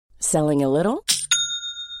Selling a little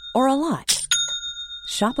or a lot?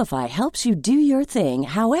 Shopify helps you do your thing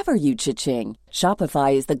however you cha-ching.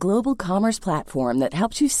 Shopify is the global commerce platform that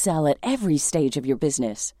helps you sell at every stage of your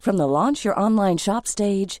business. From the launch your online shop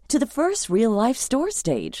stage to the first real-life store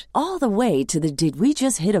stage, all the way to the did we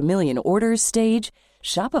just hit a million orders stage.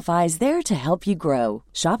 Shopify is there to help you grow.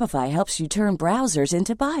 Shopify helps you turn browsers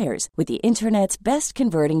into buyers with the internet's best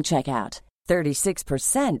converting checkout.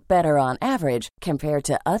 36% better on average compared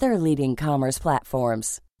to other leading commerce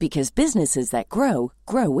platforms. Because businesses that grow,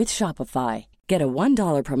 grow with Shopify. Get a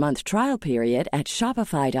 $1 per month trial period at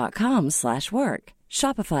shopify.com/work.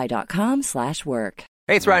 Shopify.com/work.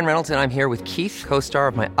 Hey, it's Ryan Reynolds, and I'm here with Keith,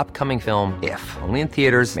 co-star of my upcoming film, If, only in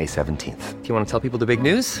theaters May 17th. Do you want to tell people the big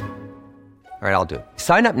news? All right, I'll do it.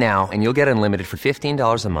 Sign up now and you'll get unlimited for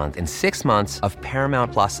 $15 a month and 6 months of Paramount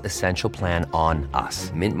Plus Essential Plan on us.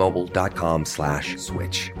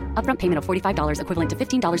 MintMobile.com/switch. Upfront payment of $45 equivalent to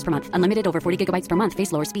 $15 per month. Unlimited over 40 gigabytes per month.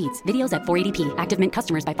 Face lower speeds. Videos at 480p. Active Mint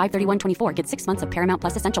customers by 531.24 get 6 months of Paramount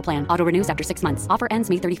Plus Essential Plan. Auto renews after 6 months. Offer ends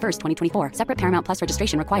May 31st, 2024. Separate Paramount Plus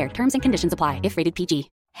registration required. Terms and conditions apply if rated PG.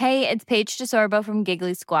 Hey, it's Paige DeSorbo from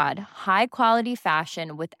Giggly Squad. High quality fashion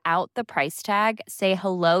without the price tag. Say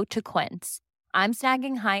hello to Quince. I'm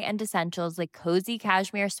snagging high-end essentials like cozy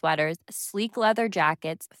cashmere sweaters, sleek leather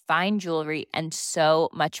jackets, fine jewelry, and so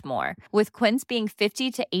much more. With Quince being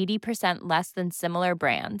 50 to 80% less than similar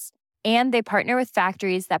brands. And they partner with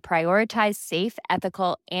factories that prioritize safe,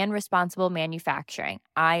 ethical, and responsible manufacturing.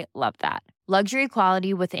 I love that. Luxury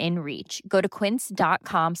quality within reach. Go to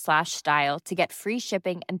quince.com/style to get free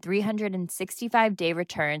shipping and 365-day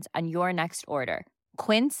returns on your next order.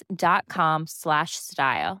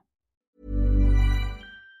 Quince.com/style.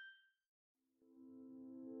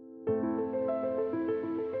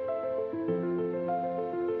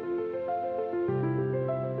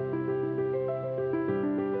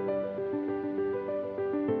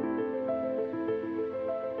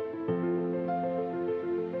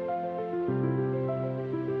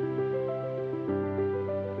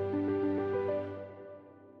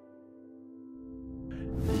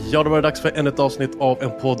 Ja, då var det dags för ännu ett avsnitt av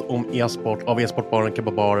en podd om e-sport av e-sportbaren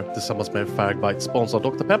Kebabar tillsammans med Fairbyte, sponsor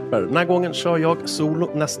Dr. Pepper. Den här gången kör jag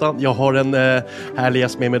solo nästan. Jag har en härlig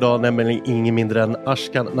gäst med mig idag, nämligen ingen mindre än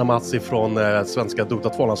Ashkan Namazi från svenska Dota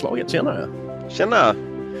 2-landslaget. Tjenare! Tjena!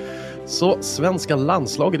 Så svenska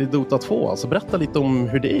landslaget i Dota 2, alltså berätta lite om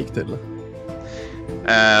hur det gick till.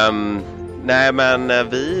 Nej, men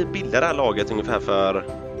vi bildade det här laget ungefär för,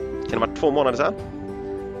 kan det vara 2 månader sedan?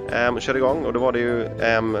 Körde igång, och då var det ju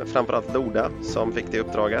framförallt Loda som fick det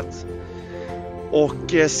uppdraget.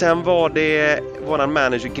 Och sen var det våran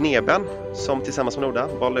manager Gneben som tillsammans med Loda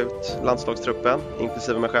valde ut landslagstruppen,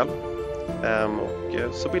 inklusive mig själv.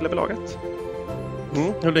 Och så bildade vi laget.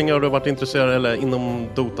 Hur länge har du varit intresserad eller inom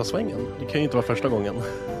Dota-svängen? Det kan ju inte vara första gången.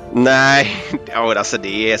 Nej, alltså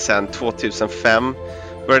det är sedan 2005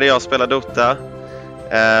 började jag spela Dota.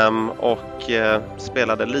 Och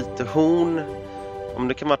spelade lite horn. Om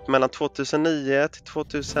det kan vara mellan 2009 till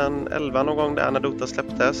 2011 någon gång där när Dota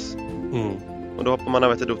släpptes. Och då hoppar man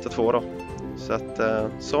över till Dota 2 då. Så att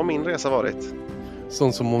så har min resa varit.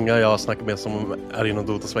 Sånt som många jag snackar med som är inom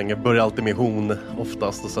Dota-svängen börjar alltid med horn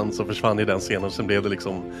oftast, och sen så försvann i den scenen, och sen blev det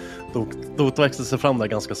liksom Dota växte sig fram där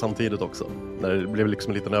ganska samtidigt också. När det blev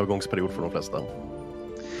liksom en liten övergångsperiod för de flesta.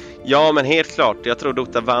 Ja, men helt klart. Jag tror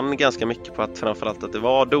Dota vann ganska mycket på att framförallt att det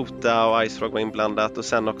var Dota och Icefrog var inblandat, och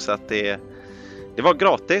sen också att det var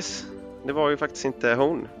gratis. Det var ju faktiskt inte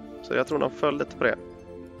horn. Så jag tror de föll lite på det.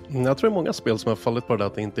 Jag tror det är många spel som har fallit på det,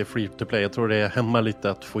 att det inte är free to play. Jag tror det är hemma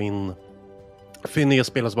lite att få in nya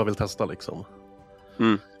spelare som bara vill testa liksom.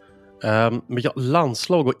 Men ja,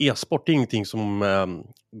 landslag och e-sport är ingenting som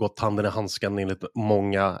gått handen i handskan enligt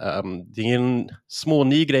många. Det är en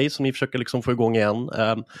småny grej som ni försöker liksom få igång igen.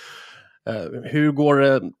 Hur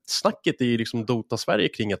går snacket i liksom Dota Sverige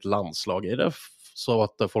kring ett landslag? Är det så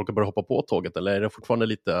att folk börjar hoppa på tåget, eller är det fortfarande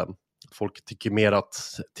lite folk tycker mer att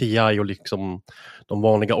TI och liksom de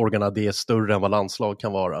vanliga orgarna, det är större än vad landslag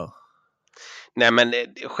kan vara? Nej, men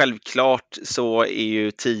självklart så är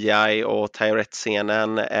ju TI och Tier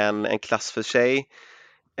 1-scenen en klass för sig.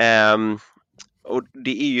 Och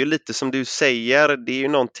det är ju lite som du säger, det är ju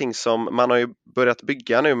någonting som man har ju börjat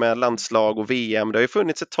bygga nu med landslag och VM. Det har ju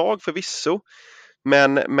funnits ett tag förvisso,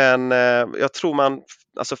 men jag tror man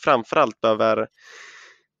alltså framförallt behöver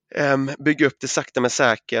bygga upp det sakta men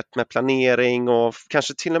säkert med planering och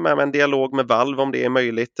kanske till och med en dialog med Valve om det är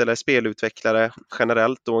möjligt, eller spelutvecklare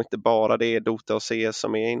generellt, och inte bara det är Dota och CS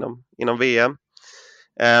som är inom VM.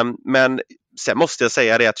 Men Sen måste jag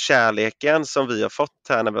säga det att kärleken som vi har fått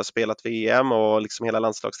här när vi har spelat VM och liksom hela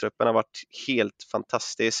landslagstruppen har varit helt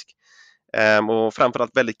fantastisk. Och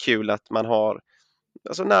framförallt väldigt kul att man har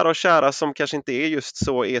alltså nära och kära som kanske inte är just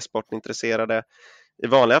så e-sportintresserade i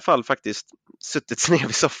vanliga fall faktiskt suttit ner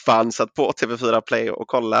vid soffan, satt på TV4 Play och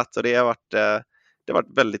kollat, och det har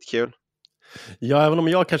varit väldigt kul. Ja, även om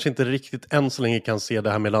jag kanske inte riktigt än så länge kan se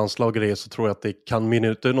det här med landslag och det, så tror jag att det kan mynna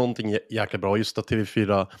ut i någonting jäkla bra. Just att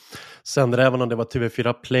TV4 sänder, även om det var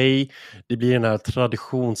TV4 Play, det blir den här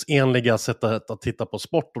traditionsenliga sättet att titta på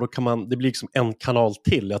sport, och då det blir liksom en kanal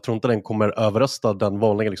till. Jag tror inte den kommer överrösta den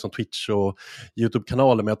vanliga liksom Twitch och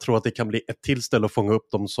YouTube-kanalen, men jag tror att det kan bli ett tillställe att fånga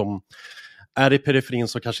upp dem som är i periferin,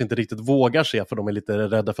 som kanske inte riktigt vågar se, för de är lite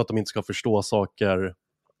rädda för att de inte ska förstå saker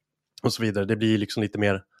och så vidare. Det blir liksom lite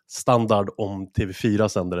mer standard om TV4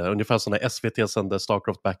 sänder det. Ungefär som när SVT sände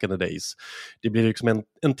Starcraft back in the days. Det blir liksom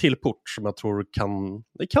en till port som jag tror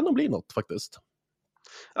kan nog bli något faktiskt.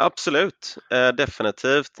 Absolut,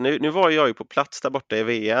 definitivt. Nu var jag ju på plats där borta i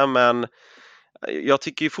VM, men jag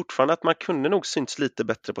tycker ju fortfarande att man kunde nog syns lite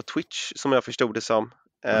bättre på Twitch, som jag förstod det som.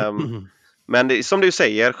 Men det, som du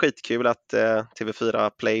säger, skitkul att TV4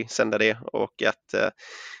 Play sänder det, och att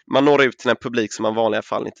man når ut till en publik som man i vanliga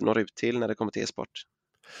fall inte når ut till när det kommer till e-sport.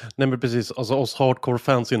 Nej, men precis, alltså oss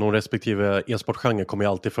hardcore-fans inom respektive e-sportgenre kommer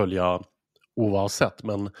jag alltid följa oavsett,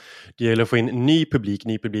 men det gäller att få in ny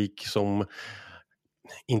publik som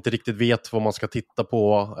inte riktigt vet vad man ska titta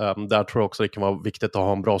på. Där tror jag också det kan vara viktigt att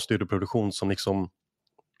ha en bra studioproduktion som liksom,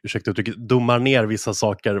 ursäkta uttrycket, dummar ner vissa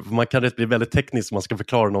saker. Man kan bli väldigt teknisk om man ska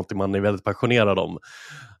förklara någonting man är väldigt passionerad om.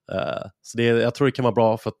 Så jag tror det kan vara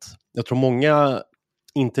bra, för att jag tror många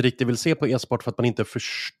inte riktigt vill se på e-sport för att man inte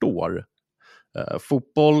förstår.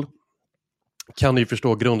 Fotboll kan du ju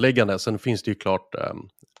förstå grundläggande, sen finns det ju klart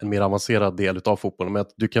en mer avancerad del av fotbollen, men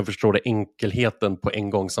att du kan förstå det enkelheten på en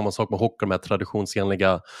gång. Samma sak med hockey, med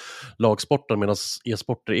traditionsenliga lagsporter, medan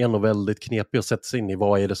e-sporter är nog väldigt knepig att sätta sig in i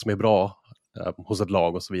vad är det som är bra hos ett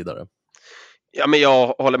lag och så vidare. Ja, men jag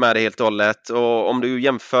håller med dig helt och hållet. Och om du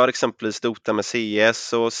jämför exempelvis Dota med CS,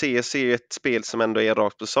 så CS är ju ett spel som ändå är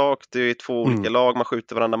rakt på sak. Det är två olika lag, man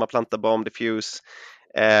skjuter varandra, man plantar bomb, diffuse.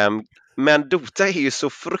 Men Dota är ju så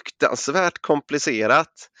fruktansvärt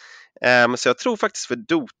komplicerat. Så jag tror faktiskt för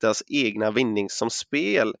Dotas egna vinning som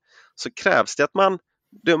spel så krävs det att man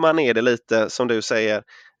dummar ner det lite, som du säger,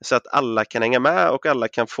 så att alla kan hänga med och alla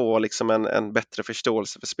kan få liksom en bättre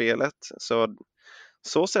förståelse för spelet.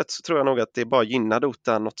 Så sätt så tror jag nog att det bara gynnar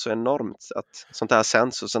Dota något så enormt att sånt här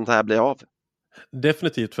sänds och sånt här blir av.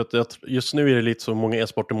 Definitivt, för att just nu är det lite så många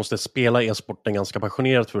e-sporter måste spela e-sporten ganska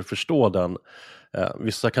passionerat för att förstå den.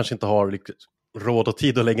 Vissa kanske inte har råd och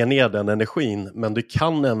tid att lägga ner den energin, men du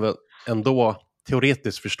kan ändå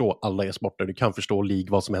teoretiskt förstå alla e-sporter. Du kan förstå League,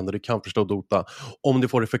 vad som händer, du kan förstå Dota om du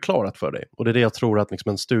får det förklarat för dig. Och det är det jag tror att liksom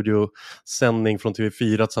en studiosändning från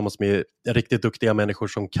TV4 tillsammans med riktigt duktiga människor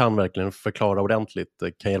som kan verkligen förklara ordentligt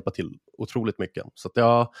kan hjälpa till otroligt mycket. Så att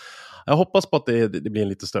jag hoppas på att det blir en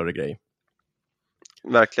lite större grej.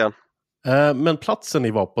 Verkligen. Men platsen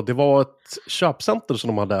ni var på, det var ett köpcenter som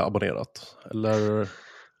de hade abonnerat, eller?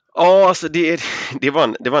 Ja, alltså det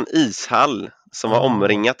var en ishall som var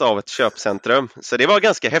omringat av ett köpcentrum. Så det var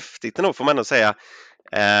ganska häftigt ändå, får man ändå säga.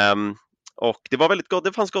 Och det var väldigt gott,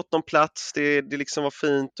 det fanns gott om plats, det liksom var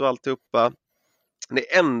fint och alltihopa.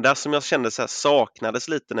 Det enda som jag kände så här saknades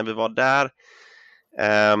lite när vi var där,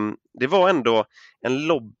 det var ändå en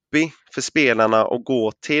lobby för spelarna att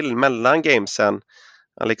gå till mellan gamesen.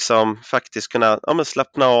 Att liksom faktiskt kunna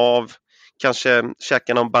slappna av, kanske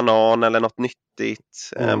käka någon banan eller något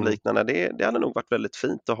nyttigt liknande. Det hade nog varit väldigt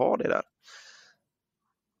fint att ha det där.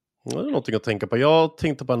 Det är någonting att tänka på. Jag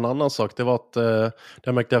tänkte på en annan sak. Det var att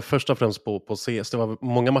jag märkte jag först och främst på CS. Det var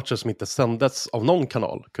många matcher som inte sändes av någon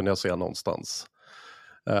kanal, kunde jag säga någonstans.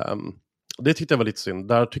 Det tyckte jag var lite synd.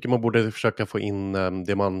 Där tycker man borde försöka få in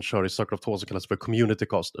det man kör i Starcraft 2 som kallas för community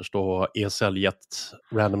casters. Då har ESL gett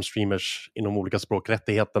random streamers inom olika språk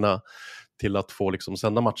rättigheterna till att få liksom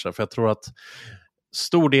sända matcher. För jag tror att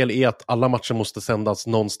stor del är att alla matcher måste sändas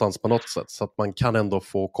någonstans på något sätt. Så att man kan ändå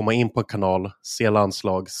få komma in på en kanal, se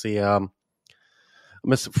landslag,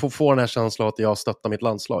 få den här känslan att jag stöttar mitt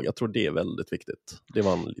landslag. Jag tror det är väldigt viktigt. Det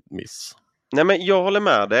var en miss. Nej, men jag håller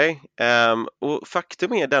med dig. Och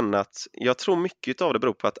faktum är den att jag tror mycket av det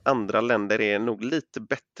beror på att andra länder är nog lite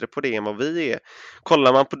bättre på det än vad vi är.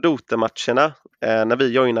 Kollar man på Dota-matcherna, när vi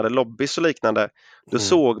joinade lobbys och liknande, då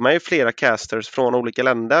såg man ju flera casters från olika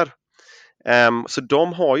länder. Så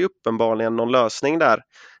de har ju uppenbarligen någon lösning där.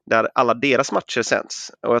 där alla deras matcher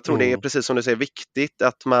sänds. Och jag tror det är precis som du säger viktigt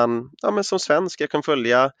att man men som svensk kan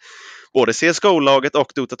följa både CSGO-laget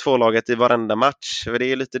och Dota 2-laget i varenda match. För det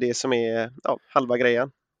är lite det som är halva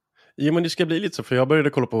grejen. Jo, men det ska bli lite så, för jag började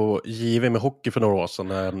kolla på JV med hockey för några år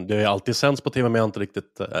sedan. Det är alltid sänds på tv, men jag har inte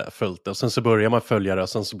riktigt följt det. Och sen så börjar man följa det och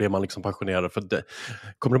sen så blir man liksom passionerad. För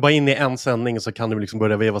kommer du bara in i en sändning så kan du liksom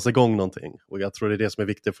börja vevas igång någonting. Och jag tror det är det som är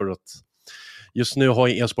viktigt, för att just nu har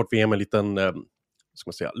e-sport-VM en liten ska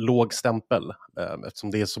man säga, låg stämpel.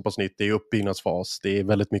 Eftersom det är så pass nytt, det är uppbyggnadsfas, det är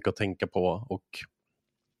väldigt mycket att tänka på. Och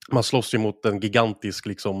man slåss ju mot en gigantisk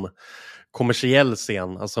liksom kommersiell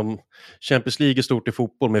scen. Alltså Champions League är stort i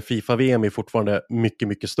fotboll, men FIFA-VM är fortfarande mycket,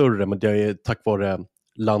 mycket större. Men det är tack vare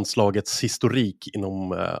landslagets historik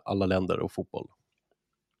inom alla länder och fotboll.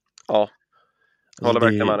 Ja, jag håller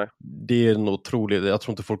verkligen med dig. Det är en otroligt, jag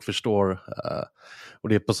tror inte folk förstår. Och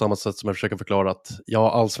det är på samma sätt som jag försöker förklara att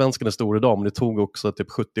allsvenskan är stor idag, men det tog också typ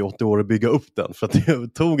 70-80 år att bygga upp den. För att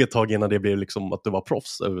det tog ett tag innan det blev liksom att du var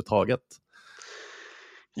proffs överhuvudtaget.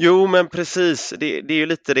 Jo, men precis. Det är ju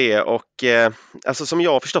lite det. Och alltså som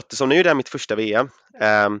jag har förstått det, som nu är det mitt första VM.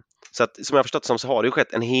 Så att, som jag har förstått det så har det ju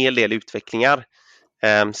skett en hel del utvecklingar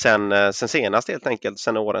sen senast helt enkelt,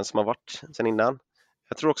 sen åren som har varit sen innan.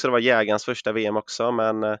 Jag tror också det var Jägarens första VM också,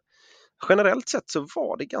 men generellt sett så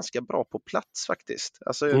var det ganska bra på plats faktiskt.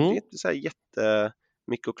 Alltså det är inte så här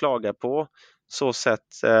jättemycket att klaga på så sätt.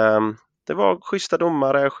 Det var schyssta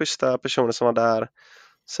domare, schyssta personer som var där.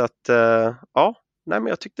 Så att men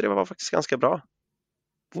jag tyckte det var faktiskt ganska bra.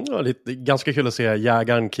 Ja, det är ganska kul att se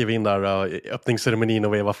jägaren kliva in där i öppningsceremonin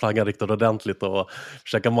och veva flaggan riktigt ordentligt och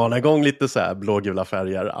försöka mana igång lite så här blågula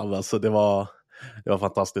färger. Alltså det var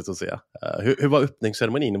fantastiskt att se. Hur var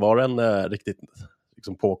öppningsceremonin? Var den riktigt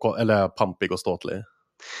liksom pampig och ståtlig?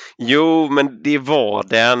 Jo, men det var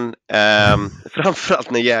den.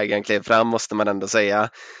 Framförallt när jägaren klev fram, måste man ändå säga.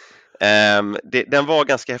 Den var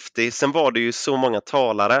ganska häftig. Sen var det ju så många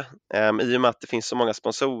talare i och med att det finns så många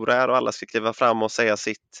sponsorer och alla ska kliva fram och säga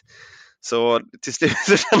sitt. Så till slut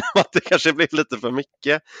så känner man att det kanske blev lite för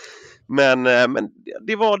mycket. Men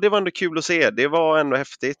det var ändå kul att se. Det var ändå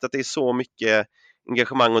häftigt att det är så mycket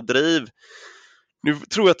engagemang och driv. Nu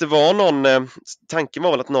tror jag att det var tanken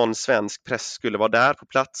var väl att någon svensk press skulle vara där på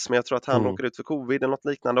plats, men jag tror att han råkade ut för covid eller något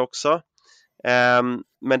liknande också.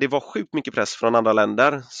 Men det var sjukt mycket press från andra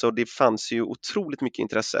länder, så det fanns ju otroligt mycket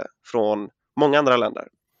intresse från många andra länder.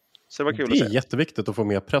 Så det var kul att se. Det är jätteviktigt att få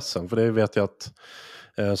med pressen, för det vet jag att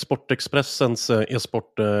Sportexpressens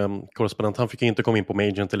e-sport-korrespondent, han fick inte komma in på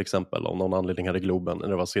Major till exempel av någon anledning här i Globen när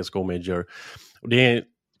det var CSGO Major. Och det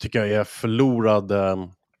tycker jag är förlorad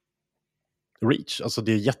reach. Alltså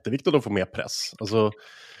det är jätteviktigt att få med press. Alltså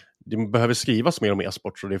det behöver skrivas mer om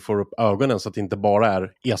e-sport så det får upp ögonen, så att det inte bara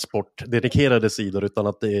är e-sport dedikerade sidor, utan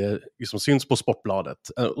att det liksom syns på Sportbladet.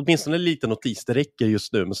 Åtminstone en liten notis, det räcker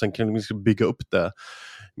just nu, men sen kan vi bygga upp det.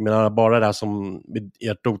 Jag menar, bara det här som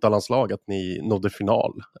ert Dota-landslag, att ni nådde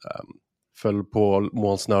final, föll på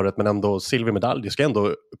målsnöret, men ändå silvermedalj, det ska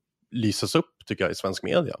ändå lysas upp tycker jag i svensk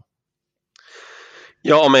media.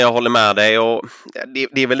 Ja, men jag håller med dig, och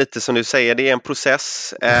det är väl lite som du säger, det är en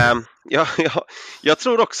process. Jag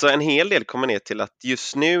tror också en hel del kommer ner till att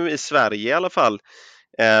just nu i Sverige i alla fall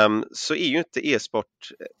så är ju inte e-sport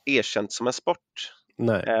erkänt som en sport.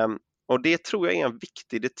 Nej. Och det tror jag är en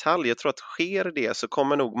viktig detalj. Jag tror att sker det så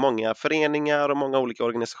kommer nog många föreningar och många olika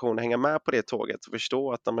organisationer hänga med på det tåget och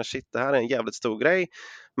förstå att det här är en jävligt stor grej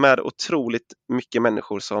med otroligt mycket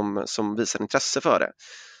människor som visar intresse för det.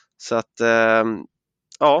 Så att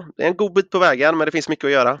det är en god bit på vägen, men det finns mycket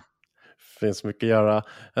att göra. Finns mycket att göra.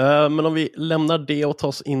 Men om vi lämnar det och tar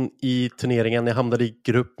oss in i turneringen. Ni hamnade i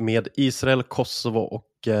grupp med Israel, Kosovo och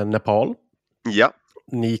Nepal. Ja.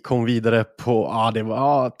 Ni kom vidare på... det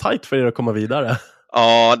var tajt för er att komma vidare.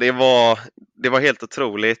 Ja, det var helt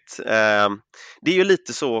otroligt. Det är ju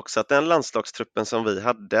lite så också att den landslagstruppen som vi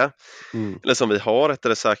hade, eller som vi har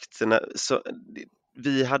rättare sagt, så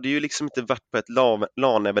vi hade ju liksom inte varit på ett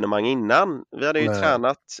LAN-evenemang innan. Vi hade ju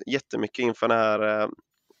tränat jättemycket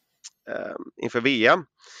inför VM.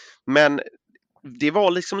 Men det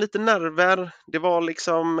var liksom lite nerver. Det var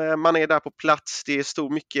liksom, man är där på plats. Det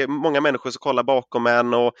är många människor som kollar bakom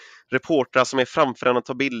en och reportrar som är framför en och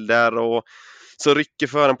tar bilder och så rycker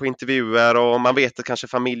för en på intervjuer, och man vet att kanske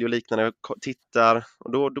familj och liknande tittar.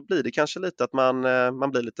 Och då blir det kanske lite att man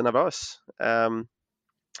blir lite nervös.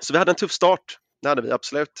 Så vi hade en tuff start. Det hade vi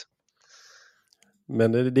absolut.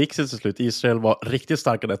 Men det gick till slut. Israel var riktigt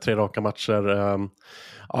starka där, 3 raka matcher.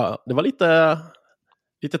 Det var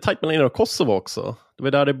lite tajt mellan Israel och Kosovo också. Det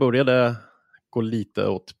var där det började gå lite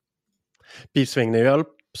åt pipsväng. Jag höll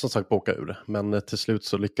som sagt på att åka ur. Men till slut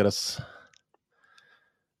så lyckades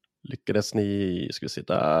lyckades ni, ska vi se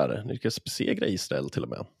där, ni lyckades besegra Israel till och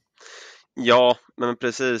med. Ja, men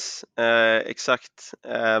precis. Exakt.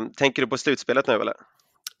 Tänker du på slutspelet nu eller?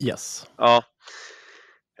 Yes. Ja.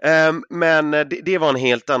 Men det var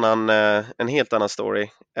en helt annan story.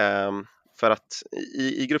 För att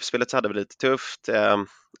i gruppspelet så hade vi lite tufft.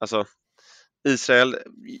 Alltså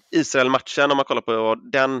Israel-matchen, om man kollar på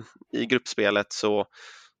den i gruppspelet så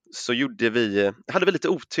hade vi lite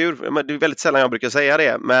otur. Det är väldigt sällan jag brukar säga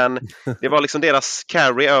det, men det var liksom deras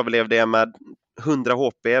carry överlevde med 100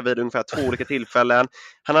 HP vid ungefär 2 olika tillfällen.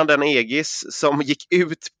 Han hade en Aegis som gick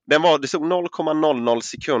ut, det stod 0,00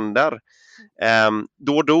 sekunder.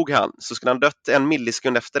 Då dog han. Så skulle han dött en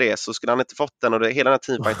millisekund efter det så skulle han inte fått den, och hela den här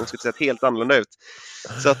teamfighten skulle sett helt annorlunda ut.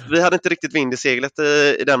 Så att vi hade inte riktigt vind i seglet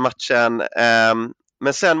i den matchen.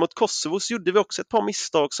 Men sen mot Kosovo så gjorde vi också ett par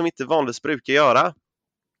misstag som vi inte vanligtvis brukar göra.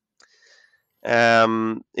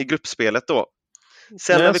 I gruppspelet då.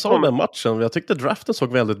 Sen när jag såg den matchen, jag tyckte draften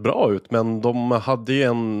såg väldigt bra ut, men de hade ju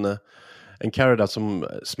en carry där som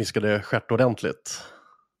smiskade stjärt ordentligt.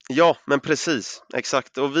 Ja, men precis,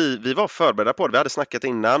 exakt. Och vi var förberedda på det. Vi hade snackat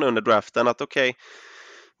innan under draften att okej,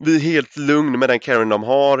 vi är helt lugn med den carryn de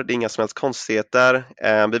har. Det är inga som helst konstigheter.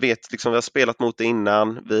 Vi vet liksom, vi har spelat mot det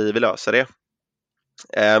innan. Vi löser det.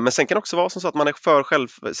 Men sen kan det också vara som så att man är för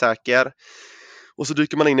självsäker. Och så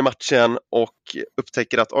dyker man in i matchen och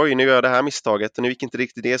upptäcker att oj, nu gör jag det här misstaget och nu gick inte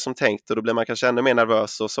riktigt det som tänkt, och då blir man kanske ännu mer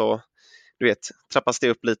nervös och så, du vet, trappas det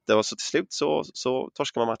upp lite och så till slut så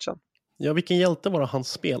torskar man matchen. Ja, vilken hjälte var det han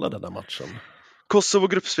spelade den där matchen? Kosovo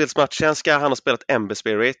gruppspelsmatchen ska han ha spelat Ember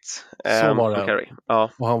Spirit. Så var det. Carry.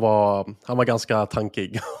 Ja. Och han var ganska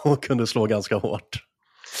tankig och kunde slå ganska hårt.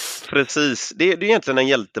 Precis, det är egentligen en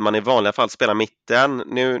hjälte man i vanliga fall spelar mitten.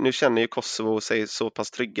 Nu känner ju Kosovo sig så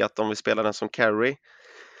pass trygga att de vill spela den som carry.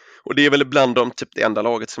 Och det är väl bland dem typ det enda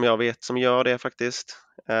laget som jag vet som gör det faktiskt.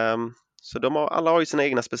 Så alla har ju sina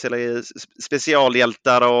egna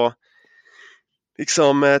specialhjältar och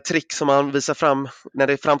liksom trick som man visar fram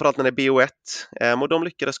framförallt när det är BO1. Och de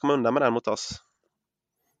lyckades komma undan med den mot oss.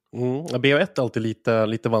 BO1 är alltid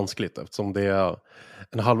lite vanskligt eftersom det är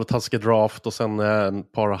en halvtaskig draft och sen en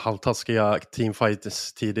par halvtaskiga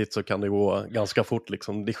teamfights tidigt, så kan det gå ganska fort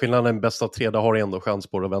liksom. Det är skillnaden, bäst av 3, där har du ändå chans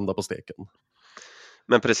på att vända på steken.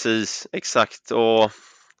 Men precis, exakt. Och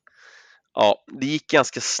ja, det gick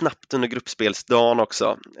ganska snabbt under gruppspelsdagen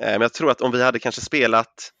också. Men jag tror att om vi hade kanske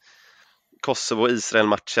spelat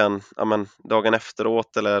Kosovo-Israel-matchen dagen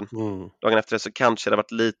efteråt eller dagen efter det, så kanske det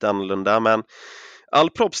varit lite annorlunda. Men all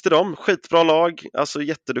props till dem, skitbra lag, alltså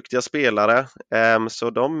jätteduktiga spelare. Så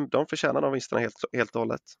de förtjänar de vinsterna helt och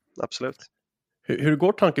hållet, absolut. Hur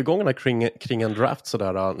går tankegångarna kring en draft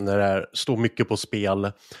sådär, när det står mycket på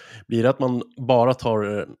spel? Blir det att man bara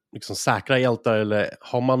tar liksom säkra hjältar, eller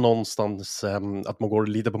har man någonstans att man går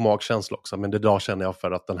lite på magkänsla också? Men det där känner jag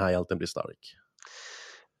för att den här hjälten blir stark.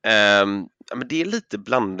 Men det är lite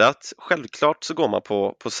blandat. Självklart så går man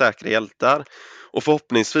på säkra hjältar. Och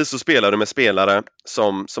förhoppningsvis så spelar du med spelare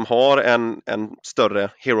som har en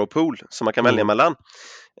större hero pool som man kan välja mellan.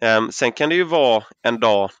 Sen kan det ju vara en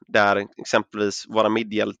dag där exempelvis våra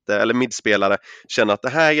midhjälte eller midspelare känner att det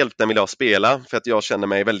här hjälten vill jag spela, för att jag känner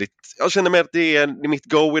mig att det är mitt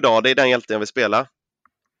go idag, det är den hjälten jag vill spela.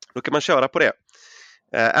 Då kan man köra på det.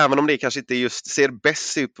 Även om det kanske inte just ser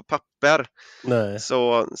bäst ut på papper. Nej.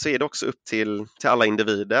 Så är det också upp till alla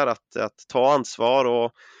individer att ta ansvar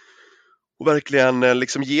och verkligen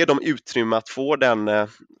liksom ge dem utrymme att få den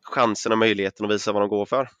chansen och möjligheten att visa vad de går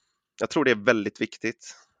för. Jag tror det är väldigt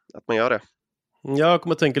viktigt att man gör det. Jag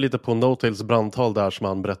kommer att tänka lite på No-Tails brandtal där som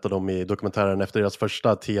han berättade om i dokumentären efter deras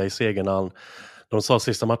första TI-segern. De sa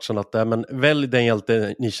sista matchen att men välj den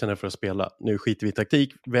hjälte ni känner för att spela. Nu skiter vi i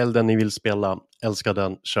taktik, välj den ni vill spela, älskar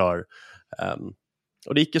den, kör.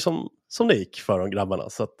 Och det gick ju som det gick för de grabbarna.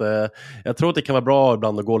 Så att, jag tror att det kan vara bra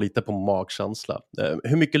ibland att gå lite på magkänsla.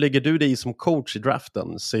 Hur mycket lägger du dig som coach i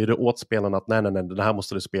draften? Säger du åt spelarna att nej, det här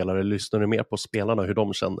måste du spela, eller lyssnar du mer på spelarna hur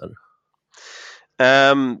de känner?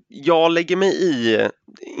 Jag lägger mig i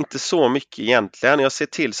inte så mycket egentligen. Jag ser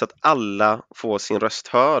till så att alla får sin röst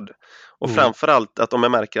hörd. Och framförallt att om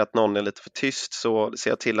jag märker att någon är lite för tyst, så ser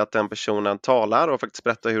jag till att den personen talar och faktiskt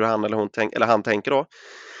berättar hur han eller han tänker då.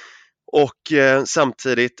 Och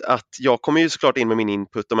samtidigt att jag kommer ju såklart in med min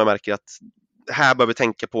input om jag märker att här bör vi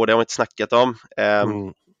tänka på, det har vi inte snackat om.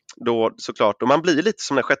 Då såklart, och man blir lite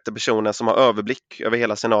som den sjätte personen som har överblick över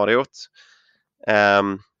hela scenariot.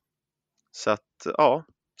 Så att, ja.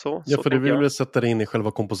 Ja, för du vill väl sätta dig in i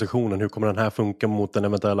själva kompositionen. Hur kommer den här funka mot den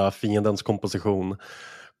eventuella fiendens komposition?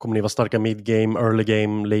 Kommer ni vara starka mid-game, early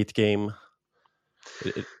game, late game?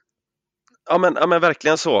 Ja men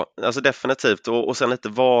verkligen så. Alltså definitivt. Och sen lite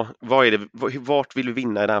vad är det, vart vill vi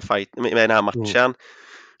vinna i den här med den här matchen?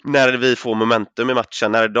 När vi får momentum i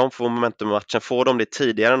matchen, när de får momentum i matchen, får de det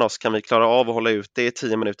tidigare än oss, kan vi klara av att hålla ut det i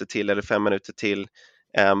 10 minuter till eller 5 minuter till?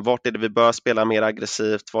 Vart är det vi bör spela mer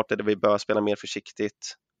aggressivt? Vart är det vi bör spela mer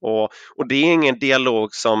försiktigt? Och det är ingen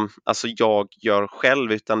dialog som alltså jag gör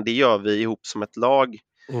själv, utan det gör vi ihop som ett lag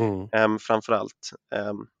framförallt.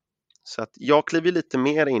 Så att jag kliver lite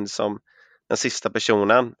mer in som den sista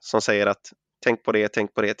personen som säger att tänk på det,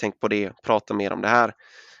 tänk på det, tänk på det, prata mer om det här.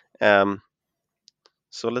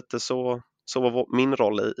 Så lite så var min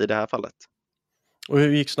roll i det här fallet. Och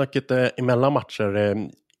hur gick snacket emellan matcher?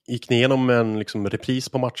 Gick ni igenom en liksom, repris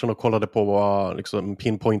på matchen och kollade på vad, liksom,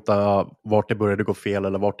 pinpointa vart det började gå fel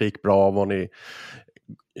eller vart det gick bra?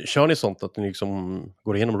 Kör ni sånt att ni liksom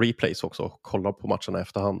går igenom replays också och kollar på matcherna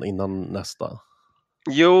efterhand innan nästa?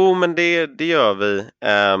 Jo, men det gör vi.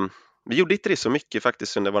 Vi gjorde inte det så mycket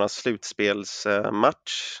faktiskt under vår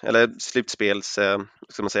slutspelsmatch, eller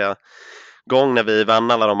ska man säga, gång när vi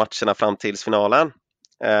vann alla de matcherna fram till finalen.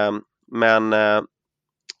 Men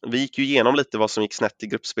vi gick ju igenom lite vad som gick snett i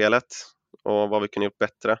gruppspelet och vad vi kunde gjort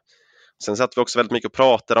bättre. Sen satt vi också väldigt mycket och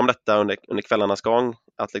pratade om detta under kvällarnas gång.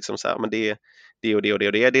 Att liksom så här, men det och det och det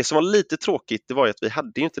och det. Det som var lite tråkigt, det var ju att vi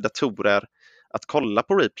hade ju inte datorer att kolla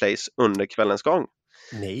på replays under kvällens gång.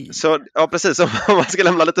 Nej. Så ja, precis, om man ska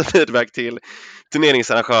lämna lite feedback till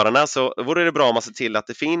turneringsarrangörerna, så vore det bra om man ser till att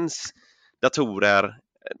det finns datorer,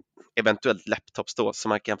 eventuellt laptops då, så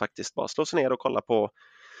man kan faktiskt bara slå sig ner och kolla på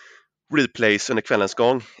replays under kvällens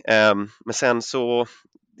gång. Men sen så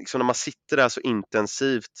liksom när man sitter där så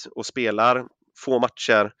intensivt och spelar få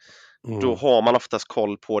matcher, då har man oftast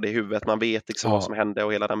koll på det i huvudet. Man vet liksom vad som hände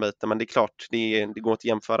och hela den biten. Men det är klart, det går inte att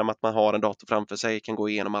jämföra med att man har en dator framför sig och kan gå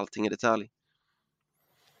igenom allting i detalj.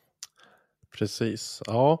 Precis,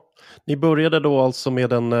 ja. Ni började då alltså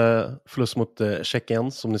med en förlust mot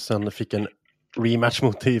Tjeckien som ni sen fick en rematch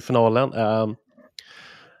mot i finalen.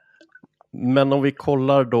 Men om vi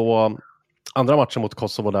kollar då andra matchen mot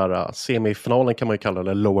Kosovo där, semifinalen kan man ju kalla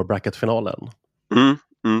det, lower bracket-finalen.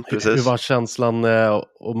 Precis. Hur var känslan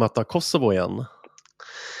att möta Kosovo igen?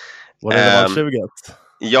 Var det revanschsuget?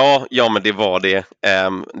 Ja, men det var det.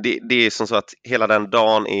 Det är som så att hela den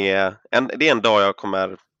dagen är en dag jag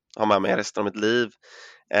kommer ha med mig resten av mitt liv.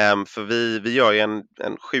 För vi gör ju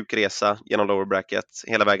en sjuk resa genom lower bracket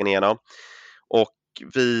hela vägen igenom. Och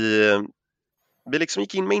vi liksom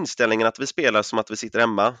gick in med inställningen att vi spelar som att vi sitter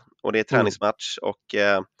hemma och det är träningsmatch. Och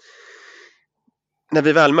när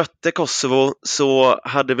vi väl mötte Kosovo så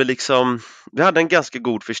hade vi hade en ganska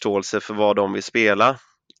god förståelse för vad de vill spela.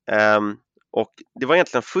 Och det var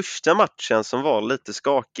egentligen första matchen som var lite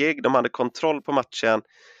skakig. De hade kontroll på matchen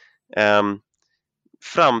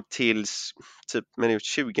fram till typ minut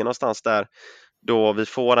 20 någonstans där, då vi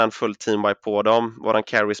får en full teamwipe på dem. Våran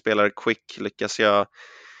carry-spelare Quick lyckas göra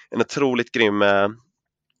en otroligt grym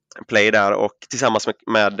play där, och tillsammans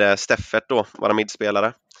med Steffert då, våra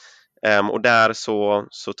midspelare. Och där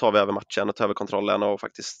så tar vi över matchen och tar över kontrollen och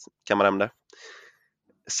faktiskt kammar hem det.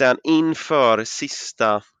 Sen inför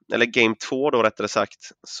eller game 2 då rättare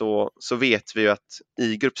sagt, så vet vi ju att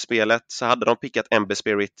i gruppspelet så hade de pickat Ember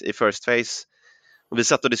Spirit i first phase. Och vi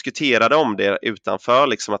satt och diskuterade om det utanför,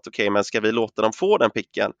 liksom att okej, men ska vi låta dem få den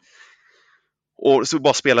picken? Och så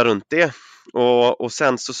bara spela runt det. Och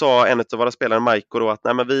sen så sa en av våra spelare, Maiko, då, att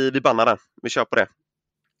nej, men vi bannar den. Vi kör på det.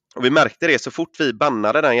 Och vi märkte det så fort vi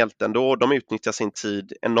bannade den hjälten, då de utnyttjade sin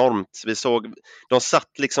tid enormt. Vi såg, de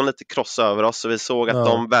satt liksom lite kross över oss och vi såg att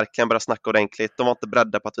de verkligen började snacka ordentligt. De var inte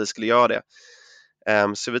beredda på att vi skulle göra det.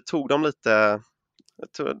 Så vi tog dem lite,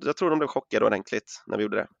 jag tror de blev chockade ordentligt när vi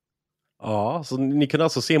gjorde det. Ja, så ni kunde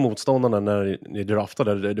alltså se motståndarna när ni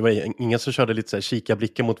draftade. Det var ingen som körde lite så här kika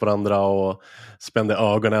blickar mot varandra och spände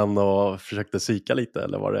ögonen och försökte sika lite,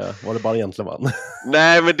 eller var det bara gentleman?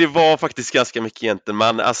 Nej, men det var faktiskt ganska mycket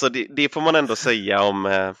gentleman. Alltså det får man ändå säga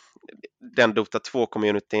om den Dota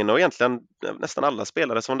 2-communityn och egentligen nästan alla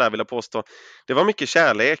spelare som där vill jag påstå. Det var mycket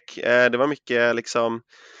kärlek, det var mycket liksom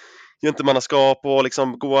gentlemannaskap och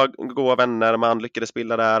liksom goa vänner man lyckades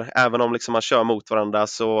bilda där. Även om liksom man kör mot varandra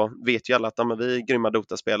så vet ju alla att vi är grymma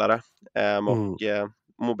Dota-spelare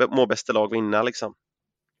och må bästa lag vinna liksom.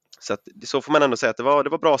 Så att, så får man ändå säga att det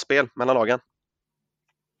var bra spel mellan lagen.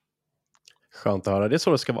 Skönt att höra, det är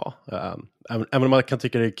så det ska vara. Även om man kan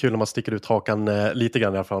tycka det är kul när man sticker ut hakan lite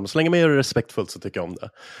grann i alla fall. Så länge man gör det respektfullt så tycker jag om det.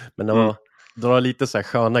 Men när man drar lite så här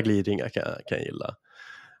sköna glidningar kan jag gilla.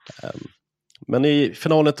 Men i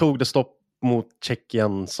finalen tog det stopp mot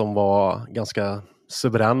Tjeckien som var ganska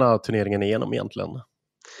suveräna turneringen igenom egentligen.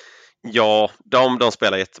 Ja, de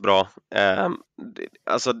spelar jättebra.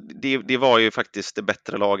 Alltså det var ju faktiskt det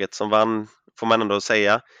bättre laget som vann, får man ändå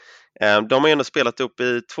säga. De har ju ändå spelat upp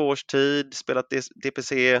i 2 års tid, spelat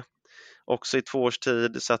DPC också i 2 års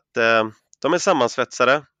tid, så att de är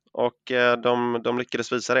sammansvetsade och de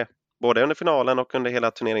lyckades visa det, både under finalen och under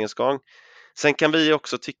hela turneringens gång. Sen kan vi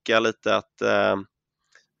också tycka lite att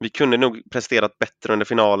vi kunde nog presterat bättre under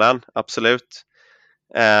finalen, absolut.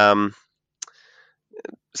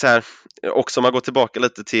 Så här, också om man går tillbaka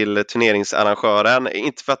lite till turneringsarrangören,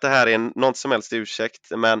 inte för att det här är någon som helst ursäkt,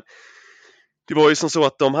 men det var ju som så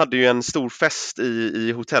att de hade ju en stor fest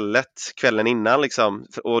i hotellet kvällen innan liksom,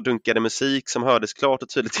 och dunkade musik som hördes klart och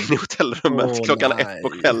tydligt in i hotellrummet klockan 1 på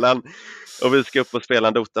kvällen, och vi ska upp och spela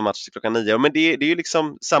en Dota-match klockan 9. Men det är ju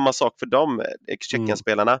liksom samma sak för dem,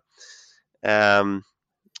 Tjeckien-spelarna.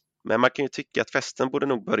 Men man kan ju tycka att festen borde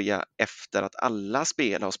nog börja efter att alla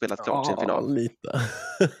spel har spelat klart sin final. Lite.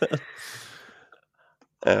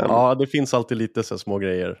 Ja, det finns alltid lite så små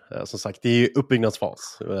grejer. Som sagt, det är ju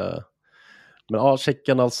uppbyggnadsfas. Men ja,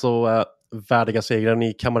 Tjeckien alltså värdiga segraren.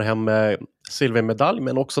 Ni kammade hem silvermedalj,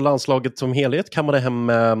 men också landslaget som helhet kammade hem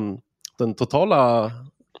den totala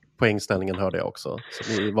poängställningen, hörde jag också.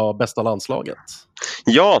 Så ni var bästa landslaget.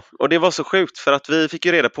 Ja, och det var så sjukt för att vi fick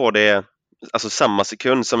ju reda på det alltså samma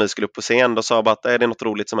sekund som vi skulle upp på scen. Då sa bara att det är något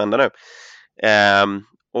roligt som händer nu.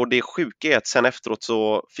 Och det sjuka är att sen efteråt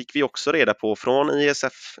så fick vi också reda på från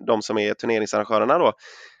ISF, de som är turneringsarrangörerna då,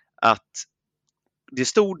 att det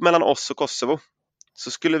stod mellan oss och Kosovo.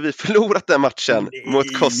 Så skulle vi förlorat den matchen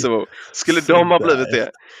mot Kosovo, skulle de ha blivit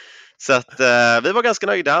det. Så att vi var ganska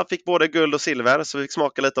nöjda. Fick både guld och silver, så vi fick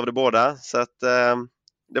smaka lite av det båda. Så att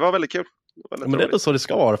det var väldigt kul. Men det är så det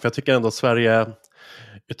ska vara, för jag tycker ändå att Sverige,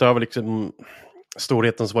 utöver liksom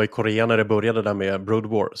storheten som var i Korea när det började där med Brood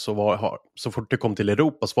War, så fort det kom till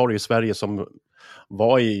Europa så var det ju Sverige som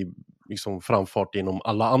var i liksom framfart inom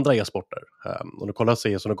alla andra e-sporter. Om du kollar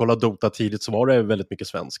CS, om du kollar Dota tidigt, så var det väldigt mycket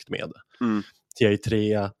svenskt med.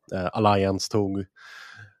 TI3, Alliance tog.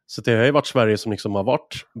 Så det har ju varit Sverige som liksom har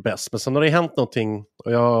varit bäst. Men sen har det hänt någonting,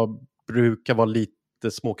 och jag brukar vara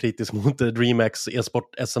lite småkritisk mot DreamHack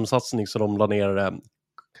e-sport SM-satsning, så de la ner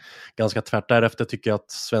ganska tvärt. Därefter tycker jag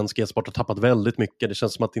att svensk e-sport har tappat väldigt mycket. Det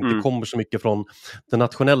känns som att det inte kommer så mycket från den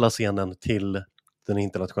nationella scenen till den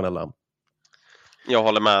internationella. Jag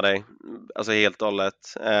håller med dig, alltså helt och hållet.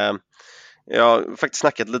 Jag har faktiskt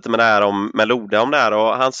snackat lite med det här med Loda om det här,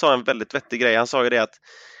 och han sa en väldigt vettig grej. Han sa ju det att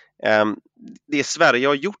det Sverige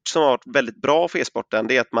har gjort som har varit väldigt bra för e-sporten,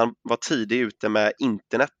 det är att man var tidigt ute med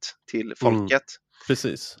internet till folket.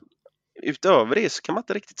 Precis. Utöver det så kan man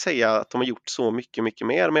inte riktigt säga att de har gjort så mycket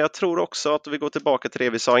mer. Men jag tror också att vi går tillbaka till det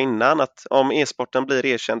vi sa innan, att om e-sporten blir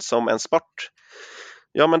erkänd som en sport,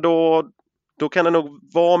 ja men då kan det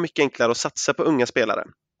nog vara mycket enklare att satsa på unga spelare.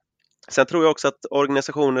 Sen tror jag också att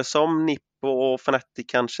organisationer som Nippo och Fnatic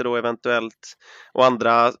kanske då eventuellt, och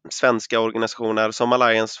andra svenska organisationer som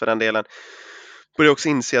Alliance för den delen, börjar också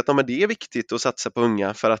inse att det är viktigt att satsa på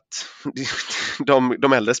unga, för att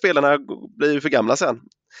de äldre spelarna blir ju för gamla sen.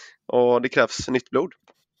 Och det krävs nytt blod.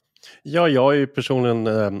 Ja, jag är ju personligen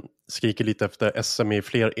skriker lite efter SM i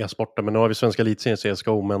fler e-sporter, men nu har vi svenska elitserien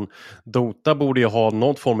CSGO, men Dota borde ju ha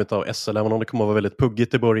någon form av SL, även om det kommer att vara väldigt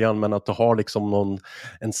puggigt i början, men att det har liksom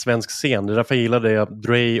en svensk scen. Det är därför jag gillar det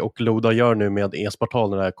Dre och Loda gör nu med e-sportal,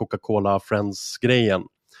 den där Coca-Cola Friends-grejen.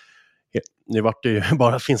 Nu vart det ju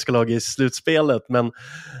bara finska lag i slutspelet, men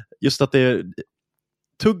just att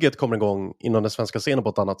tugget kommer igång inom den svenska scenen på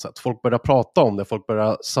ett annat sätt. Folk börjar prata om det, folk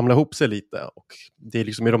börjar samla ihop sig lite, och det är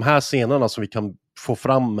liksom i de här scenerna som vi kan få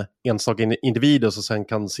fram enstaka individer som sen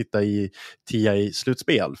kan sitta i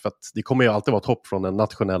slutspel, för att det kommer ju alltid vara ett hopp från den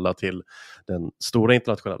nationella till den stora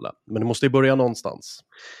internationella, men det måste ju börja någonstans.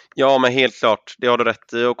 Ja, men helt klart, det har du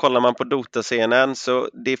rätt i. Och kollar man på Dota-scenen, så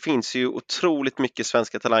det finns ju otroligt mycket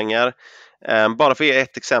svenska talanger. Bara för att ge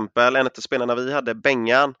ett exempel, en av spelarna vi hade,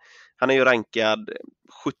 Bengan, han är ju rankad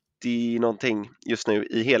 70 någonting just nu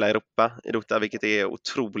i hela Europa i Dota, vilket är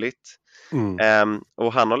otroligt.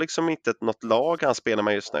 Och han har liksom inte något lag han spelar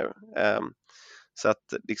med just nu. Så att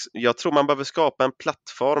jag tror man behöver skapa en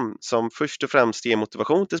plattform som först och främst ger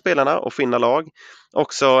motivation till spelarna och finna lag.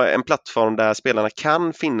 Också en plattform där spelarna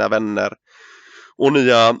kan finna vänner och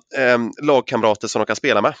nya lagkamrater som de kan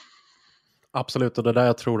spela med. Absolut, och det där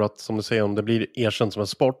jag tror att, som du säger, om det blir erkänt som en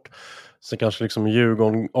sport, så kanske liksom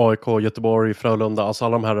Djurgården, AIK, Göteborg, Frölunda, alltså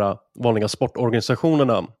alla de här vanliga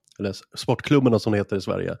sportorganisationerna, eller sportklubbarna som det heter i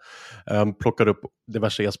Sverige, plockar upp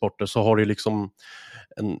diverse e-sporter, så har du liksom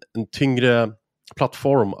en tyngre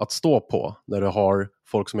plattform att stå på, när du har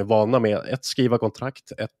folk som är vana med skriva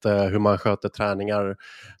kontrakt, hur man sköter träningar,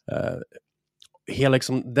 hela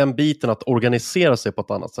liksom, den biten att organisera sig på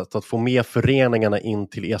ett annat sätt, att få med föreningarna in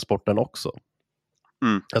till e-sporten också.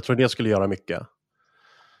 Jag tror det skulle göra mycket.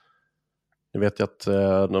 Jag vet ju att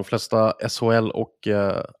de flesta SHL och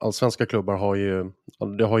allsvenska klubbar har ju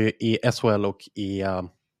SHL och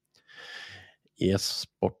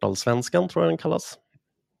e-sportallsvenskan tror jag den kallas.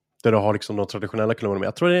 Där du har liksom de traditionella klubbarna med.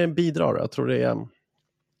 Jag tror det bidrar. Jag tror det är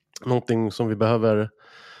någonting som vi behöver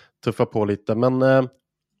tuffa på lite. Men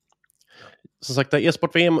som sagt,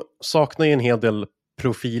 e-sport-VM saknar ju en hel del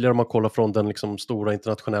profiler om man kollar från den liksom stora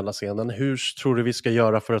internationella scenen. Hur tror du vi ska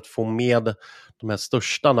göra för att få med de här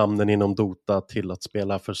största namnen inom Dota till att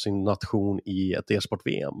spela för sin nation i ett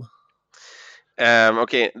e-sport-VM?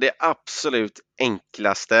 Okej, det absolut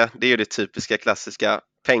enklaste, det är ju det typiska klassiska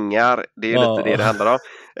pengar. Det är ju lite det handlar om.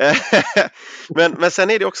 men sen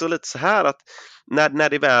är det också lite så här att när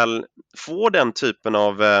det väl får den typen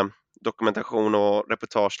av dokumentation och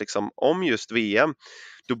reportage liksom om just VM,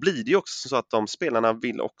 då blir det ju också så att de spelarna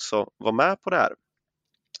vill också vara med på det här.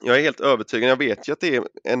 Jag är helt övertygad, jag vet ju att det är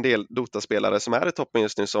en del Dota-spelare som är i toppen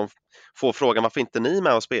just nu som får frågan varför inte ni är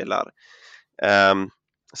med och spelar.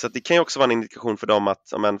 Så att det kan ju också vara en indikation för dem att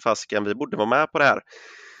men fasiken, vi borde vara med på det här.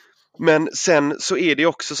 Men sen så är det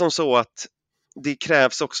också som så att det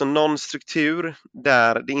krävs också någon struktur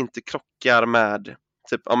där det inte krockar med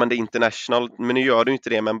typ, ja men det är international, men nu gör du inte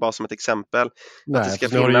det, men bara som ett exempel. Nej, att det ska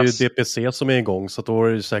nu har du ju DPC som är igång, så då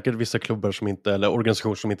är det säkert vissa klubbar som inte, eller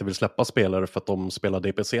organisationer som inte vill släppa spelare för att de spelar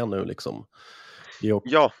DPC nu liksom.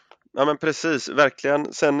 Ja, men precis,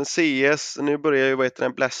 verkligen. Sen CS, nu börjar ju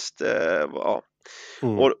en Blast,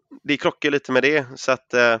 och det krockar lite med det, så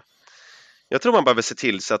att jag tror man behöver se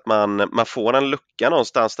till så att man får en lucka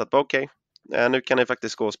någonstans att okej, nu kan ni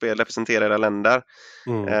faktiskt gå och spela, representera era länder.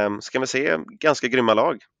 Så kan vi se ganska grymma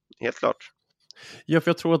lag, helt klart. Ja, för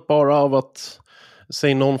jag tror att bara av att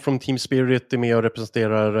säg någon från Team Spirit är med och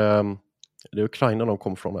representerar, det är Ukraina de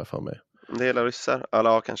kom från här för mig. Det är ryssar,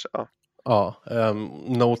 ja kanske, ja. Ja,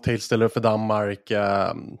 No-Tail ställer upp för Danmark,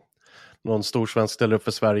 någon stor svensk ställer upp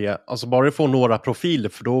för Sverige. Alltså bara att få några profiler,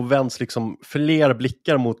 för då vänds liksom fler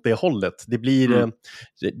blickar mot det hållet. Det blir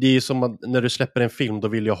det är som att när du släpper en film, då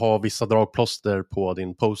vill jag ha vissa dragplåster på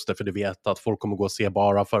din poster, för du vet att folk kommer gå och se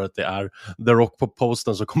bara för att det är The Rock på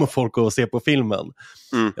posten, så kommer folk gå och se på filmen.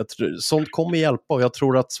 Sånt kommer hjälpa, och jag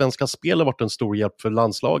tror att Svenska Spel har varit en stor hjälp för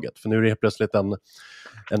landslaget, för nu är det helt plötsligt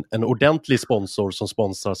en ordentlig sponsor som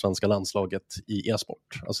sponsrar svenska landslaget i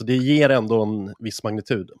e-sport. Alltså det ger ändå en viss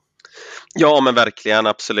magnitud. Ja, men verkligen,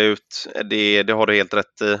 absolut. Det har du helt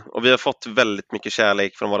rätt i. Och vi har fått väldigt mycket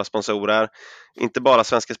kärlek från våra sponsorer. Inte bara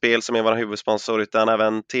Svenska Spel som är vår huvudsponsor, utan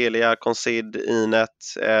även Telia, Concid, Inet.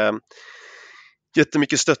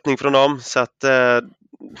 Jättemycket stöttning från dem. Så att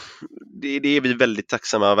det är vi väldigt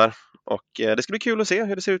tacksamma över. Och det ska bli kul att se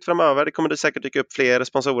hur det ser ut framöver. Det kommer säkert dyka upp fler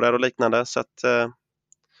sponsorer och liknande. Så att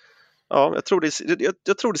ja, jag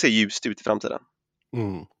tror det ser ljust ut i framtiden.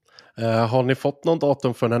 Har ni fått någon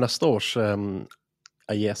datum för när nästa års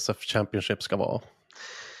ISF Championship ska vara?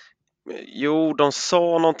 Jo, de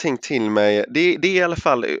sa någonting till mig. Det är i alla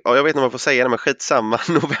fall, jag vet inte om jag får säga det, men skitsamma,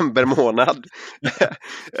 november månad.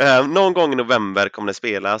 Någon gång i november kommer det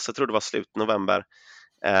spelas. Jag tror det var slut november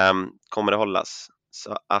kommer det hållas.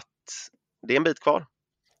 Så att det är en bit kvar.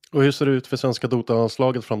 Och hur ser det ut för svenska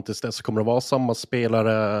Dota-landslaget fram tills dess? Kommer det vara samma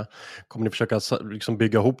spelare? Kommer ni försöka liksom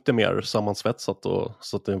bygga ihop det mer sammansvetsat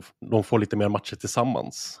så att de får lite mer matcher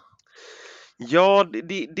tillsammans? Ja,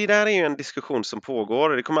 det där är ju en diskussion som pågår.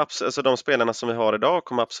 Det kommer alltså de spelarna som vi har idag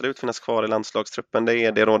kommer absolut finnas kvar i landslagstruppen.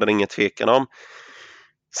 Det råder ingen tvekan om.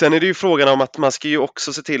 Sen är det ju frågan om att man ska ju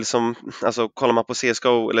också se till som, alltså kollar man på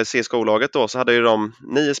CSGO-laget då, så hade ju de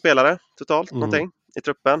 9 spelare totalt någonting i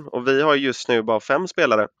truppen. Och vi har just nu bara 5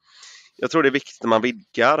 spelare. Jag tror det är viktigt när man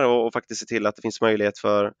vidgar och faktiskt se till att det finns möjlighet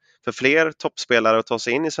för fler toppspelare att ta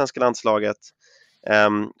sig in i svenska landslaget.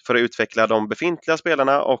 För att utveckla de befintliga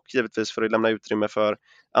spelarna och givetvis för att lämna utrymme för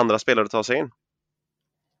andra spelare att ta sig in.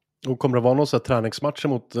 Och kommer det vara någon träningsmatcher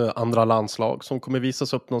mot andra landslag som kommer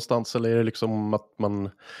visas upp någonstans, eller är det liksom att man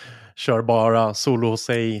kör bara solo hos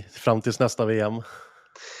sig fram tills nästa VM?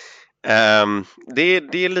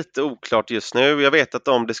 Det är lite oklart just nu. Jag vet att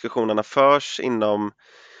de diskussionerna förs inom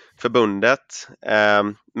förbundet,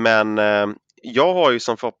 men jag har ju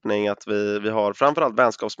som förhoppning att vi har framförallt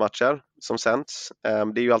vänskapsmatcher som sänds.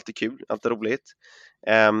 Det är ju alltid kul, alltid roligt.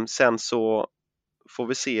 Sen så får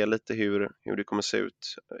vi se lite hur det kommer se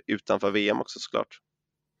ut utanför VM också såklart.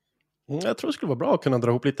 Jag tror det skulle vara bra att kunna dra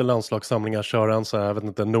ihop lite landslagssamlingar, köra en så här, jag vet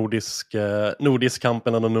inte, nordisk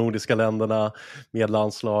kampen av de nordiska länderna med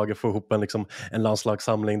landslag, få ihop en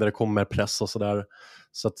landslagssamling där det kommer press och sådär.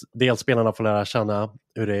 Så att dels spelarna får lära känna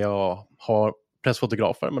hur det är att ha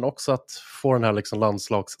pressfotografer, men också att få den här liksom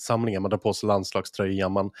landslagssamlingen. Man drar på sig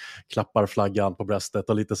landslagströjan, man klappar flaggan på bröstet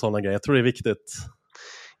och lite sådana grejer. Jag tror det är viktigt.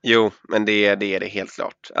 Jo, men det är det helt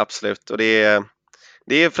klart. Absolut. Och det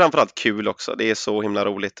är framförallt kul också. Det är så himla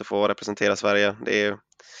roligt att få representera Sverige.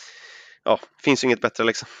 Finns ju inget bättre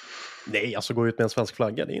liksom. Nej, alltså gå ut med en svensk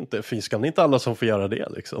flagga, det är inte fiskam. Det är inte alla som får göra det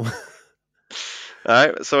liksom.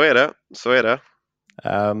 Nej, så är det. Så är det.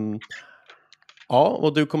 Ja,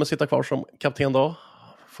 och du kommer sitta kvar som kapten då,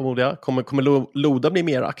 förmodar jag. Kommer Loda bli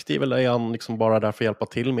mer aktiv eller är han liksom bara där för att hjälpa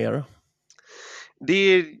till mer? Det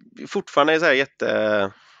är fortfarande så här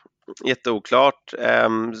jätteoklart.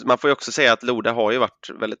 Man får ju också säga att Loda har ju varit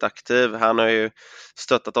väldigt aktiv. Han har ju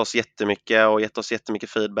stöttat oss jättemycket och gett oss jättemycket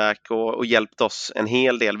feedback och hjälpt oss en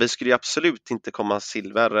hel del. Vi skulle ju absolut inte komma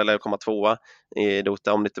silver eller komma tvåa i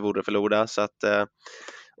Dota om det inte vore för Loda. Så att,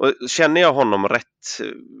 och känner jag honom rätt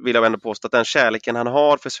vill jag ändå påstå att den kärleken han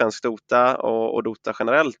har för svensk Dota och Dota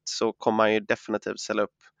generellt, så kommer han ju definitivt ställa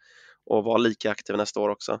upp och vara lika aktiv nästa år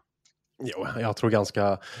också. Jo, jag tror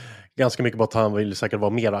ganska mycket på att han vill säkert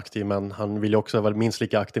vara mer aktiv, men han vill ju också vara minst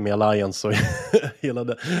lika aktiv med Alliance och hela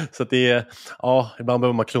det. Så att det är, ibland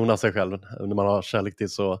behöver man klona sig själv när man har kärlek till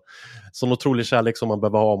sån otrolig kärlek som man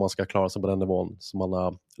behöver ha om man ska klara sig på den nivån som man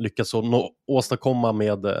har lyckats åstadkomma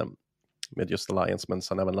med just Alliance, men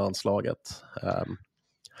sen även landslaget.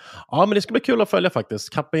 Men det ska bli kul att följa faktiskt.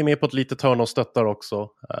 Kappa är med på ett litet hörn och stöttar också.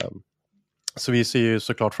 Så vi ser ju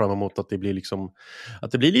såklart fram emot att det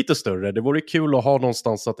blir lite större. Det vore kul att ha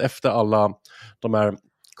någonstans att efter alla de här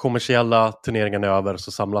kommersiella turneringarna är över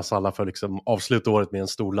så samlas alla för liksom avsluta året med en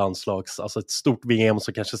stor alltså ett stort VM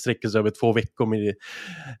som kanske sträcker sig över 2 veckor med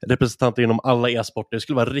representanter inom alla e-sporter. Det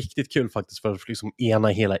skulle vara riktigt kul faktiskt för att liksom ena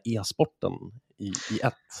hela e-sporten i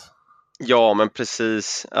ett. Ja, men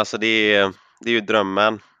precis. Alltså det är ju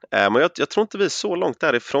drömmen. Men jag tror inte vi är så långt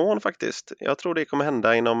därifrån faktiskt. Jag tror det kommer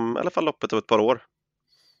hända inom i alla fall loppet av ett par år.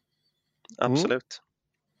 Absolut.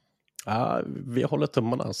 Ja, vi håller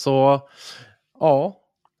tummarna. Så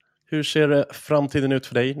hur ser framtiden ut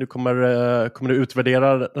för dig? Du kommer du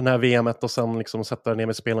utvärdera den här VM:et och sen liksom sätta dig ner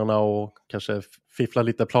med spelarna och kanske fiffla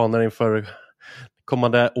lite planer inför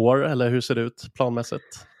kommande år, eller hur ser det ut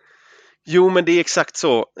planmässigt? Jo, men det är exakt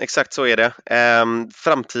så är det.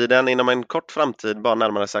 Framtiden, inom en kort framtid, bara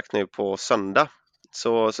närmare sagt nu på söndag,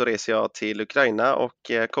 så reser jag till Ukraina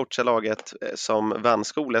och coachar laget som vann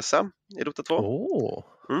skol-SM i Dota 2.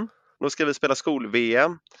 Då ska vi spela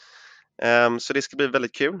skol-VM. Så det ska bli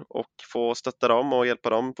väldigt kul och få stötta dem och hjälpa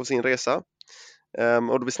dem på sin resa.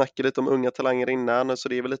 Och vi snackade lite om unga talanger innan, så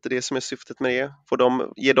det är väl lite det som är syftet med det.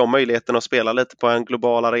 Ge dem möjligheten att spela lite på en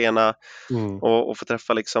global arena och få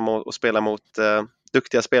träffa liksom och spela mot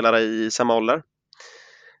duktiga spelare i samma ålder.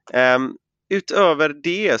 Utöver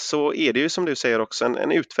det så är det ju som du säger också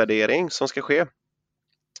en utvärdering som ska ske.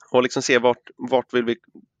 Och liksom se vart vill vi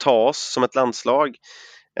ta oss som ett landslag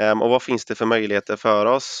och vad finns det för möjligheter för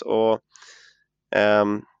oss. Och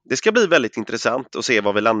det ska bli väldigt intressant att se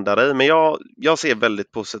vad vi landar i. Men jag ser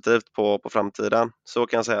väldigt positivt på framtiden. Så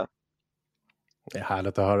kan jag säga. Det är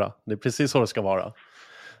härligt att höra. Det är precis så det ska vara.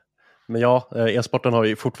 Men e-sporten har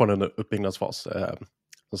ju fortfarande en uppbyggnadsfas.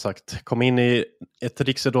 Som sagt, kom in i ett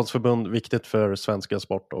riksidrottsförbund, viktigt för svensk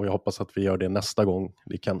e-sport. Och jag hoppas att vi gör det nästa gång.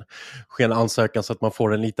 Det kan ske en ansökan så att man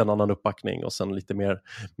får en liten annan uppbackning. Och sen lite mer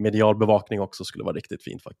medial bevakning också skulle vara riktigt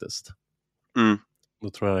fint faktiskt. Då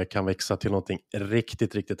tror jag det kan växa till någonting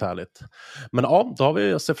riktigt, riktigt härligt. Men då har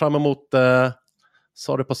vi sett fram emot,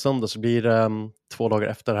 sa det på söndag, så blir det 2 dagar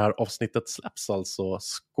efter det här avsnittet släpps, alltså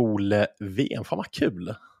skol-VM. Fan vad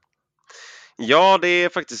kul! Ja, det är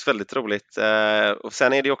faktiskt väldigt roligt. Och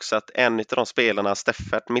sen är det också att en av de spelarna,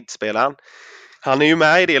 Steffert, middspelaren, han är ju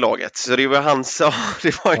med i det laget. Så det var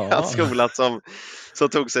hans skola som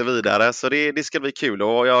tog sig vidare. Så det ska bli kul.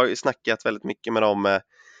 Och jag har ju snackat väldigt mycket med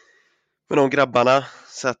de grabbarna.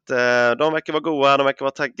 Så att de verkar vara goa, de verkar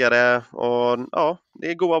vara taggade. Och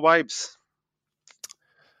det är goa vibes.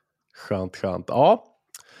 Skönt. Ja,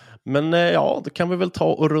 men då kan vi väl ta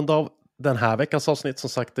och runda av den här veckans avsnitt. Som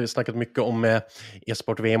sagt, vi har snackat mycket om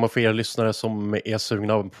e-sport-VM, och för er lyssnare som är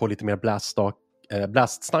sugna på lite mer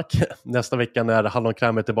blastsnack. Nästa vecka när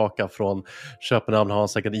Hallonkräm är tillbaka från Köpenhamn har han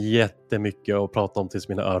säkert jättemycket att prata om tills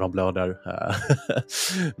mina öron blöder.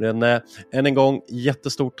 Men än en gång,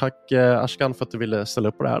 jättestort tack Ashkan för att du ville ställa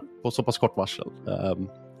upp på det här på så pass kort varsel.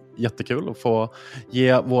 Jättekul att få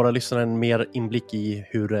ge våra lyssnare en mer inblick i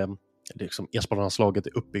hur liksom e-sportlandslaget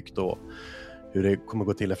är uppbyggt och hur det kommer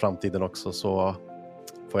gå till i framtiden också. Så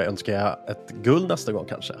får jag önska ett guld nästa gång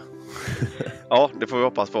kanske. Ja, det får vi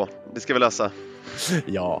hoppas på. Det ska vi lösa.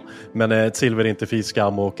 Ja, men ett silver är inte fy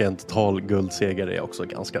skam, och en total guldseger är också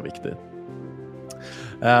ganska viktigt.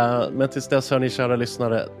 Men tills dess, hör ni kära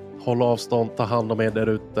lyssnare, håll avstånd, ta hand om er där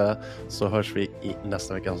ute, så hörs vi i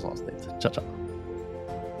nästa veckans avsnitt. Ciao, ciao!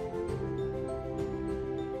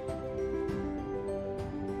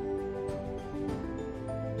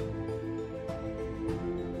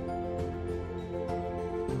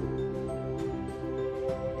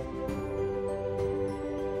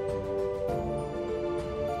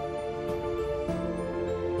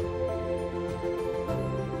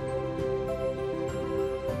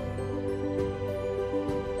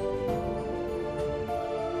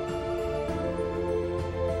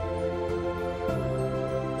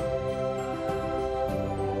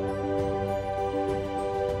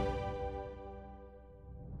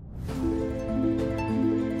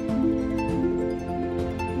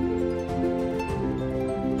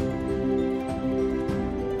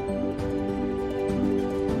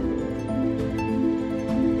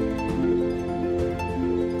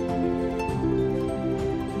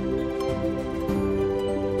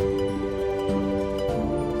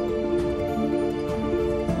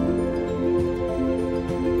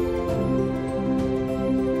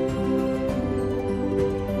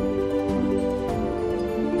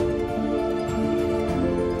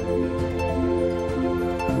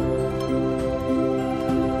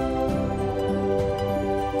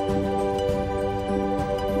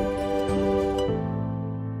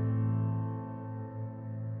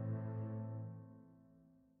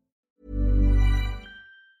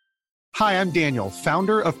 Hi, I'm Daniel,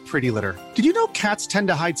 founder of Pretty Litter. Did you know cats tend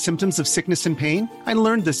to hide symptoms of sickness and pain? I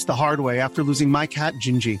learned this the hard way after losing my cat,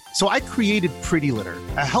 Gingy. So I created Pretty Litter,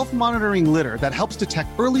 a health monitoring litter that helps detect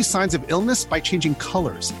early signs of illness by changing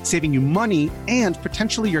colors, saving you money and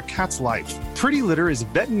potentially your cat's life. Pretty Litter is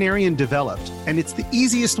veterinarian developed, and it's the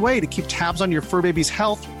easiest way to keep tabs on your fur baby's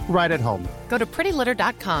health right at home. Go to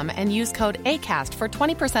prettylitter.com and use code ACAST for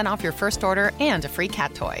 20% off your first order and a free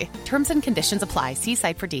cat toy. Terms and conditions apply. See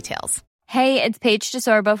site for details. Hey, it's Paige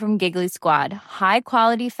DeSorbo from Giggly Squad. High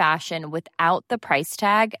quality fashion without the price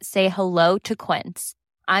tag. Say hello to Quince.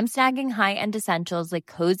 I'm snagging high-end essentials like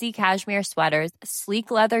cozy cashmere sweaters,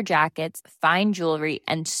 sleek leather jackets, fine jewelry,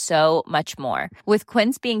 and so much more. With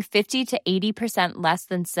Quince being 50 to 80% less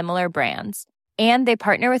than similar brands. And they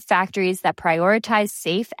partner with factories that prioritize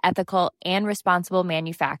safe, ethical, and responsible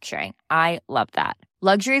manufacturing. I love that.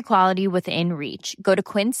 Luxury quality within reach. Go to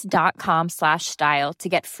quince.com/style to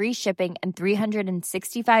get free shipping and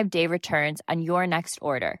 365-day returns on your next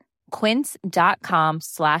order.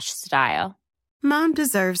 Quince.com/style. Mom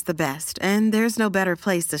deserves the best, and there's no better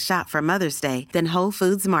place to shop for Mother's Day than Whole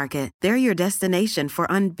Foods Market. They're your destination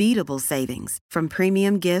for unbeatable savings, from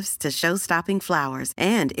premium gifts to show-stopping flowers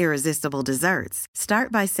and irresistible desserts.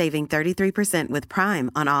 Start by saving 33% with Prime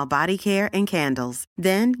on all body care and candles.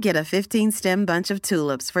 Then get a 15-stem bunch of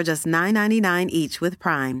tulips for just $9.99 each with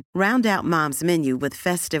Prime. Round out Mom's menu with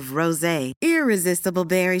festive rosé, irresistible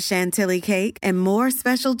berry chantilly cake, and more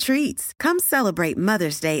special treats. Come celebrate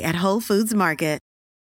Mother's Day at Whole Foods Market.